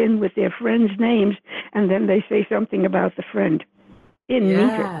begin with their friends' names, and then they say something about the friend in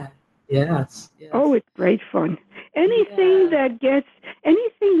meter. Yeah. Yes. Oh, Yes. it's great fun. Anything Yeah. that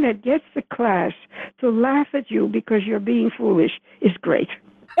gets the class to laugh at you because you're being foolish is great.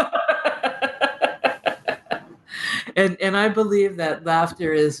 And I believe that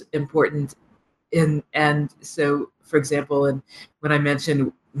laughter is important in and so for example, and when I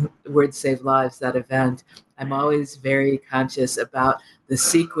mentioned Words Save Lives, that event, I'm always very conscious about the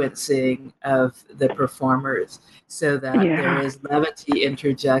sequencing of the performers so that there Yeah. is levity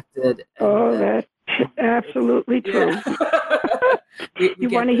interjected and Oh, that that's it's absolutely yeah. true. We You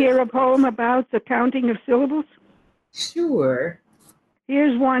want get to hear this a poem about the counting of syllables? sure.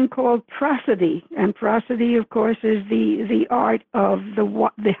 Here's one called prosody, and prosody, of course, is the art of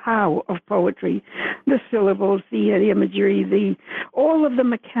the how of poetry, the syllables, the imagery, the all of the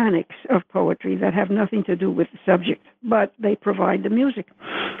mechanics of poetry that have nothing to do with the subject, but they provide the music.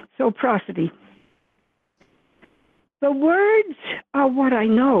 So prosody. The words are what I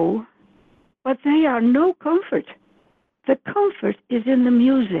know, but they are no comfort. The comfort is in the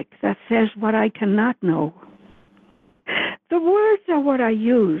music that says what I cannot know. The words are what I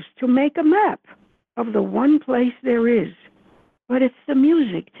use to make a map of the one place there is, but it's the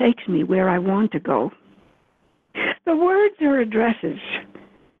music takes me where I want to go. The words are addresses,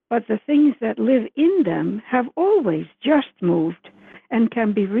 but the things that live in them have always just moved and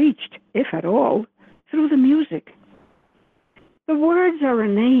can be reached, if at all, through the music. The words are a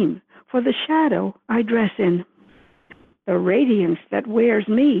name for the shadow I dress in. The radiance that wears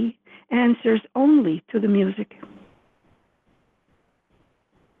me answers only to the music.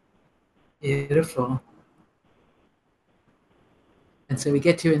 Beautiful. And so we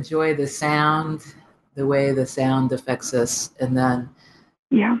get to enjoy the sound, the way the sound affects us, and then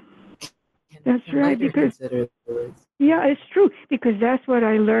Yeah, that's can right, later because consider the words. yeah, it's true because that's what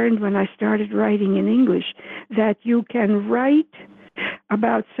I learned when I started writing in English, that you can write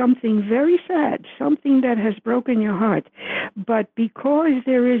about something very sad, something that has broken your heart, but because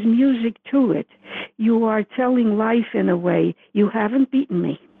there is music to it, you are telling life in a way, you haven't beaten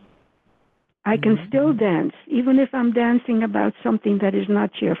me. I can Mm-hmm. still dance, even if I'm dancing about something that is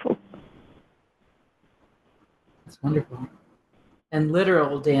not cheerful. That's wonderful. And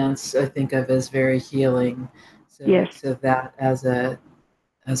literal dance, I think of as very healing. So, Yes, so that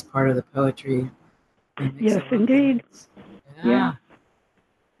as part of the poetry, it makes yes, a lot of indeed. sense. Yeah. Yeah.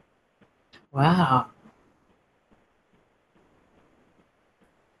 Wow.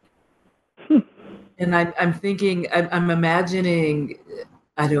 And I'm thinking, I'm imagining.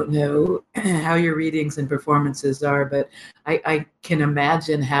 I don't know how your readings and performances are, but I can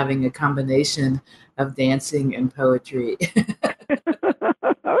imagine having a combination of dancing and poetry.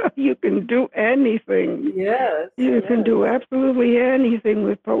 You can do anything. Yes, You can yes. do absolutely anything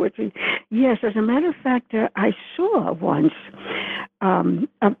with poetry. Yes, as a matter of fact, I saw once. Um,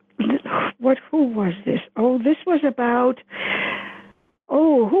 uh, who was this? Oh, this was about.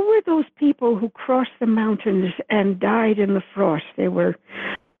 Oh, who were those people who crossed the mountains and died in the frost? They were.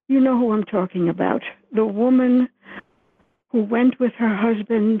 You know who I'm talking about. The woman who went with her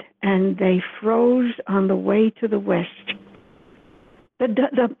husband and they froze on the way to the west.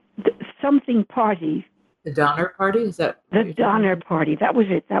 The something party. The Donner Party, is that what The you're talking Donner about? Party. That was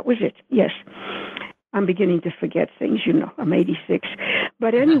it. That was it. Yes. I'm beginning to forget things, I'm 86.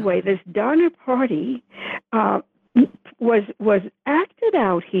 But anyway, this Donner Party was acted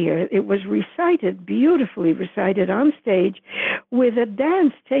out here. It was recited, beautifully recited on stage, with a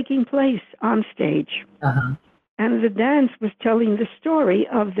dance taking place on stage. Uh-huh. And the dance was telling the story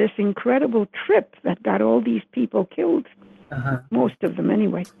of this incredible trip that got all these people killed, most of them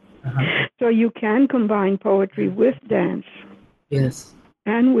anyway. So you can combine poetry with dance. Yes.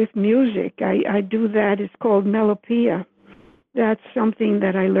 And with music. I do that. It's called Melopea. That's something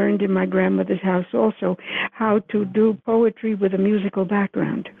that I learned in my grandmother's house also, how to do poetry with a musical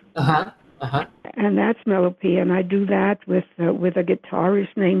background. And that's Melopea, and I do that with a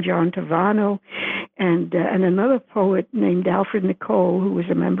guitarist named John Tavano, and another poet named Alfred Nicole, who was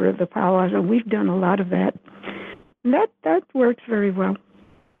a member of the powwows, and we've done a lot of that. And that works very well.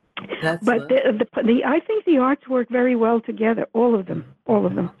 But I think the arts work very well together, all of them.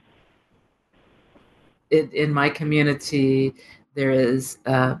 In my community, there is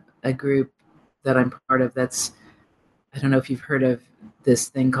a group that I'm part of that's, I don't know if you've heard of this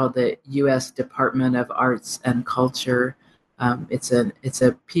thing called the U.S. Department of Arts and Culture. It's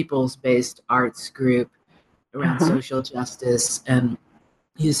a peoples-based arts group around social justice and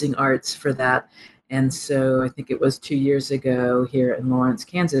using arts for that. And so I think it was 2 years ago here in Lawrence,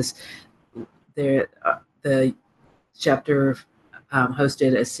 Kansas, the chapter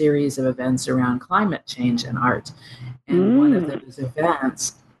hosted a series of events around climate change and art. And one of those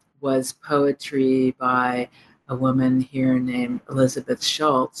events was poetry by a woman here named Elizabeth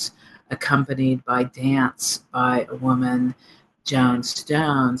Schultz, accompanied by dance by a woman, Joan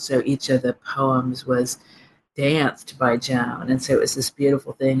Stone. So each of the poems was danced by Joan. And so it was this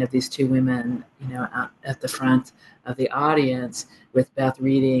beautiful thing of these two women, out at the front of the audience with Beth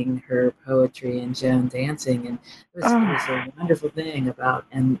reading her poetry and Joan dancing. And it was a wonderful thing about,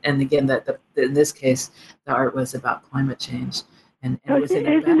 and again, that in this case, the art was about climate change. And isn't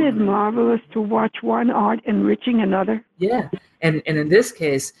it marvelous to watch one art enriching another? Yeah. And in this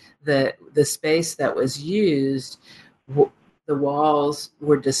case, the space that was used, the walls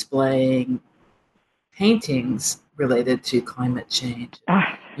were displaying paintings related to climate change. So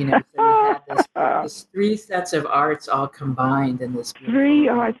we had this 3 sets of arts all combined in this. 3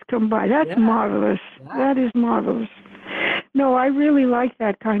 arts combined. That's marvelous. Yeah. That is marvelous. No, I really like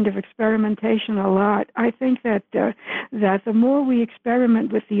that kind of experimentation a lot. I think that the more we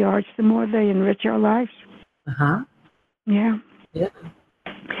experiment with the arts, the more they enrich our lives. Yeah. Yeah.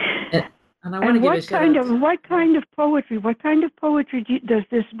 And what kind of poetry does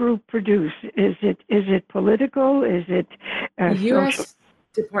this group produce? Is it political? Is it the U.S. social?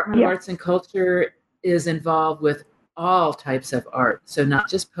 Department of Arts and Culture is involved with all types of art, so not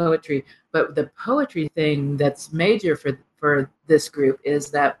just poetry. But the poetry thing that's major for this group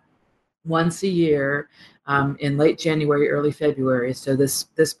is that once a year, in late January, early February. So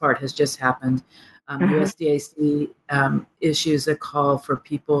this part has just happened. USDAC issues a call for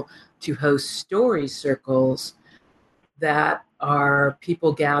people to host story circles that are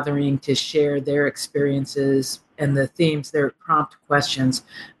people gathering to share their experiences and the themes. They're prompt questions,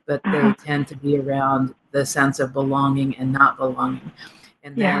 but they tend to be around the sense of belonging and not belonging.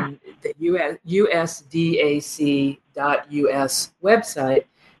 And then the USDAC.us website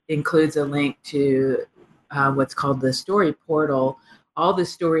includes a link to what's called the story portal. All the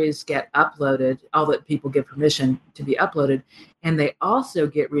stories get uploaded, all that people give permission to be uploaded, and they also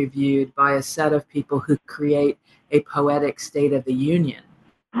get reviewed by a set of people who create a poetic State of the Union.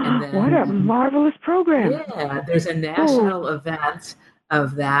 And then, what a marvelous program. Yeah, there's a national event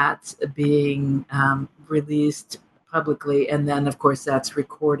of that being released publicly, and then, of course, that's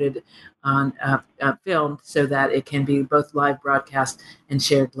recorded on filmed so that it can be both live broadcast and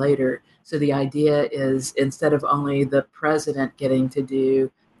shared later. So the idea is, instead of only the president getting to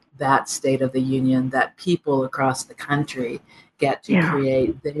do that State of the Union, that people across the country get to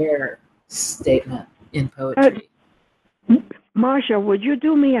create their statement in poetry. Marcia, would you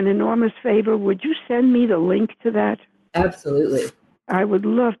do me an enormous favor? Would you send me the link to that? Absolutely. I would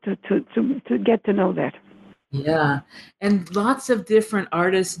love to get to know that. Yeah, and lots of different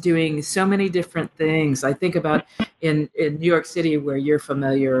artists doing so many different things. I think about in New York City, where you're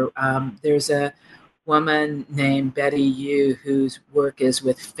familiar, there's a woman named Betty Yu whose work is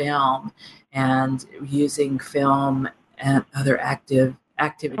with film and using film and other activities,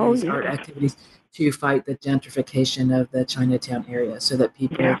 art activities, to fight the gentrification of the Chinatown area, so that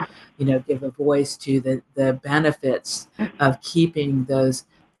people, give a voice to the benefits of keeping those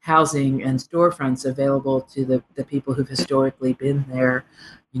housing and storefronts available to the people who've historically been there,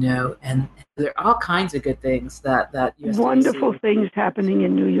 and there are all kinds of good things that USDAC. Wonderful things happening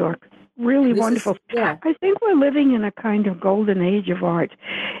in New York. really And this wonderful. is, yeah. I think we're living in a kind of golden age of art.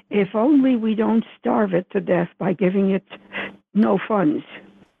 If only we don't starve it to death by giving it no funds.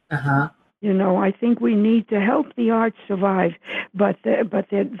 Uh-huh. I think we need to help the arts survive, but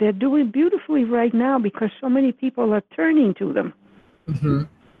they're doing beautifully right now because so many people are turning to them. Hmm.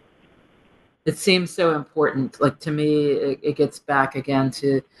 It seems so important. Like to me, it gets back again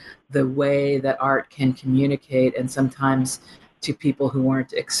to the way that art can communicate, and sometimes to people who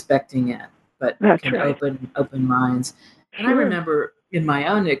weren't expecting it, but That's can right. open minds. And I Sure. remember in my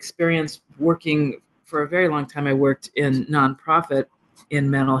own experience working for a very long time, I worked in nonprofit in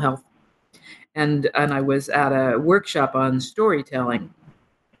mental health, and I was at a workshop on storytelling.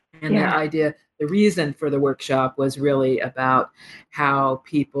 And Yeah. the reason for the workshop was really about how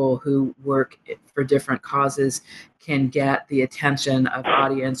people who work for different causes can get the attention of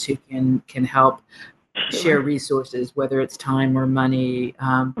audience who can help share Sure. resources, whether it's time or money,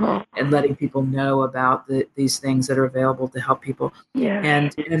 Oh, and letting people know about these things that are available to help people.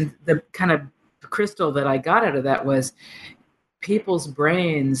 yes. And the kind of crystal that I got out of that was people's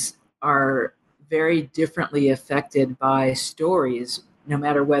brains are very differently affected by stories, no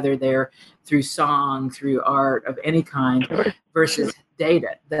matter whether they're through song, through art of any kind, Sure. Sure. versus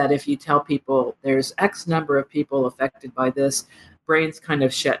data. That if you tell people there's X number of people affected by this, brains kind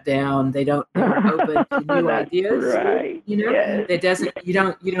of shut down. They weren't open to new That's ideas. right. You know, Yes. that doesn't you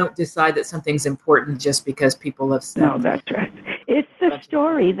don't decide that something's important just because people have No, said that's right. It's a the bunch of things.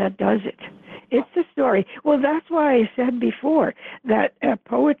 story that does it. It's the story. Well, that's why I said before that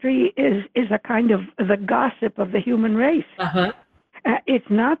poetry is a kind of the gossip of the human race. Uh-huh. It's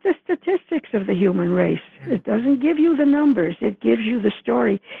not the statistics of the human race. It doesn't give you the numbers. It gives you the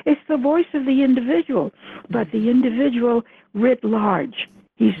story. It's the voice of the individual, but the individual writ large.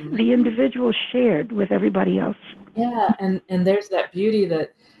 He's Mhm. the individual shared with everybody else. Yeah, and there's that beauty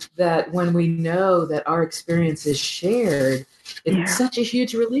that when we know that our experience is shared, it's Yeah, such a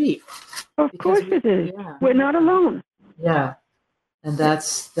huge relief of because course we, it is. yeah, We're not alone. yeah, and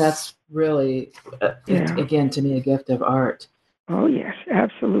that's really Yeah. again to me a gift of art. Oh, yes,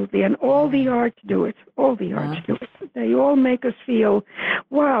 absolutely. And all the Yeah. arts do it. All the arts Uh-huh. do it. They all make us feel,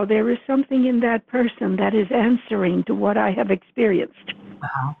 wow, there is something in that person that is answering to what I have experienced,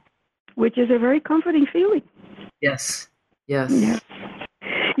 Uh-huh. which is a very comforting feeling. Yes. Yeah. Yes.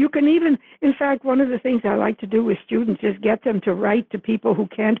 You can even, in fact, one of the things I like to do with students is get them to write to people who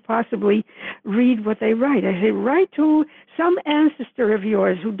can't possibly read what they write. I say, write to some ancestor of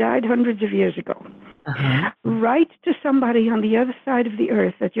yours who died hundreds of years ago. Uh-huh. Write to somebody on the other side of the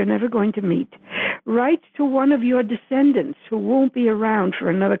earth that you're never going to meet. Write to one of your descendants who won't be around for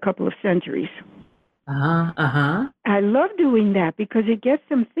another couple of centuries. Uh-huh. Uh-huh. I love doing that because it gets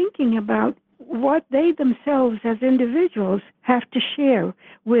them thinking about what they themselves as individuals have to share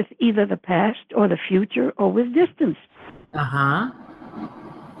with either the past or the future or with distance. Uh-huh.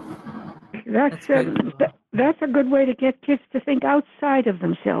 That's That's beautiful. that's a good way to get kids to think outside of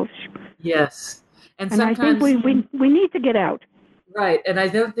themselves. Yes. And And I think sometimes we need to get out. right, and I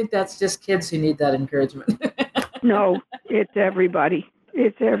don't think that's just kids who need that encouragement. No, it's everybody.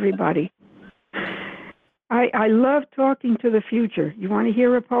 It's everybody. I love talking to the future. You want to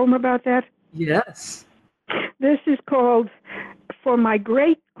hear a poem about that? Yes. This is called For My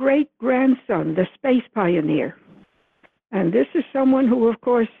Great Great Grandson, the Space Pioneer. And this is someone who, of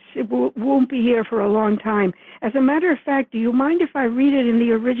course, won't be here for a long time. As a matter of fact, do you mind if I read it in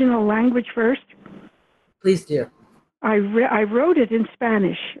the original language first? Please do. I wrote it in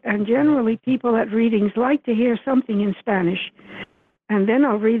Spanish, and generally people at readings like to hear something in Spanish. And then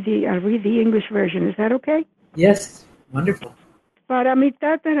I'll read the English version. Is that okay? Yes. Wonderful. Para mi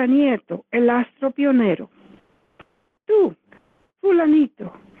tataranieto, el astro pionero. Tú,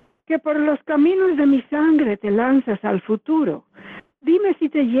 fulanito, que por los caminos de mi sangre te lanzas al futuro. Dime si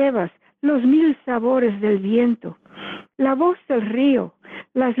te llevas los 1000 sabores del viento, la voz del río,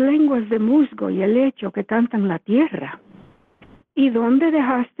 las lenguas de musgo y el hecho que cantan la tierra. ¿Y dónde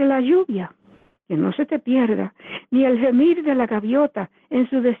dejaste la lluvia? Que no se te pierda, ni el gemir de la gaviota en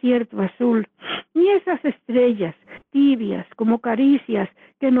su desierto azul, ni esas estrellas tibias como caricias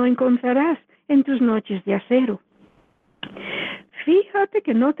que no encontrarás en tus noches de acero. Fíjate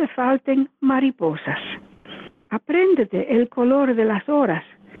que no te falten mariposas. Apréndete el color de las horas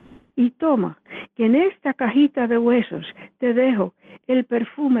y toma que en esta cajita de huesos te dejo el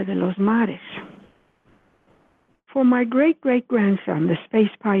perfume de los mares. For my great-great-grandson, the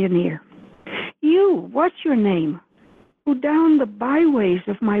space pioneer. You, what's your name? Who down the byways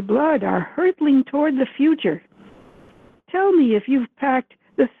of my blood are hurtling toward the future. Tell me if you've packed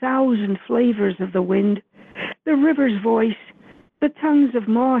the 1,000 flavors of the wind, the river's voice, the tongues of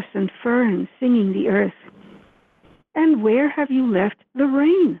moss and fern singing the earth. And where have you left the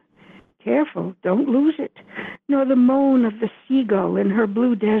rain? Careful, don't lose it, nor the moan of the seagull in her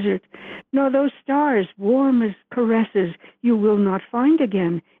blue desert, nor those stars warm as caresses you will not find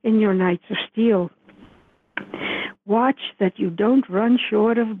again in your nights of steel. Watch that you don't run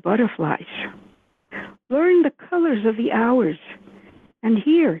short of butterflies. Learn the colors of the hours. And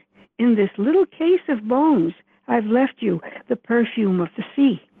here, in this little case of bones, I've left you the perfume of the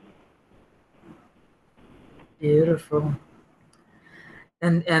sea. Beautiful.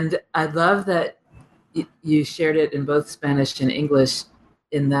 And I love that you shared it in both Spanish and English,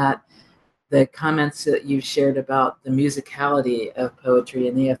 in that the comments that you shared about the musicality of poetry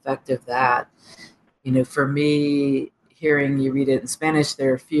and the effect of that. You know, for me, hearing you read it in Spanish,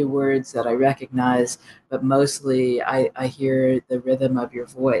 there are a few words that I recognize, but mostly I hear the rhythm of your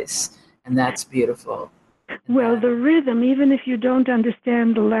voice, and that's beautiful. Well, the rhythm, even if you don't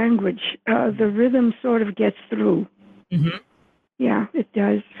understand the language, the rhythm sort of gets through. Mm-hmm. Yeah, it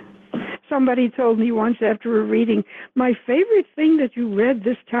does. Somebody told me once after a reading, my favorite thing that you read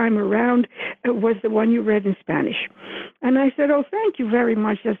this time around was the one you read in Spanish. And I said, oh, thank you very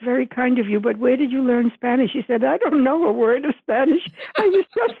much. That's very kind of you. But where did you learn Spanish? He said, I don't know a word of Spanish. I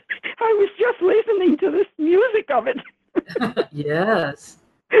was just listening to the music of it. Yes.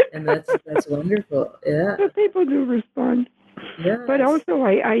 And that's wonderful. Yeah. So people do respond. Yes. But also,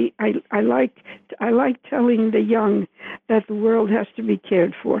 I like telling the young that the world has to be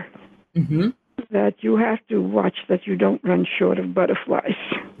cared for. Mm-hmm. That you have to watch that you don't run short of butterflies.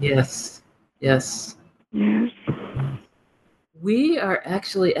 Yes. Yes. Yes. We are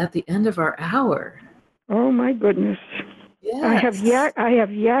actually at the end of our hour. Oh my goodness. Yes. I have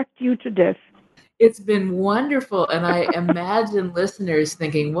yacked you to death. It's been wonderful, and I imagine listeners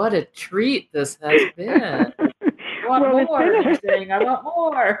thinking, what a treat this has been. I want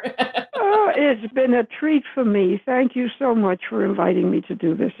more. Oh, it's been a treat for me. Thank you so much for inviting me to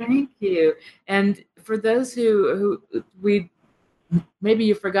do this. Thank you. And for those who we maybe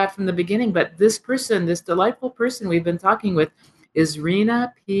you forgot from the beginning, but this delightful person we've been talking with is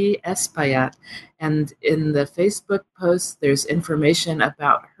Rina P. Espaillat. And in the Facebook post, there's information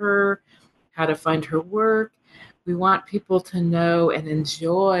about her, how to find her work. We want people to know and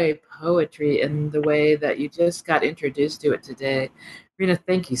enjoy poetry in the way that you just got introduced to it today. Rina,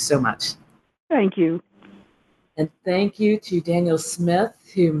 thank you so much. Thank you. And thank you to Daniel Smith,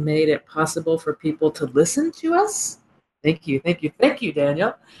 who made it possible for people to listen to us. Thank you,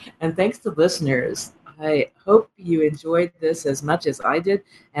 Daniel. And thanks to listeners. I hope you enjoyed this as much as I did.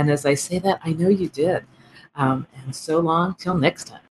 And as I say that, I know you did. And so long till next time.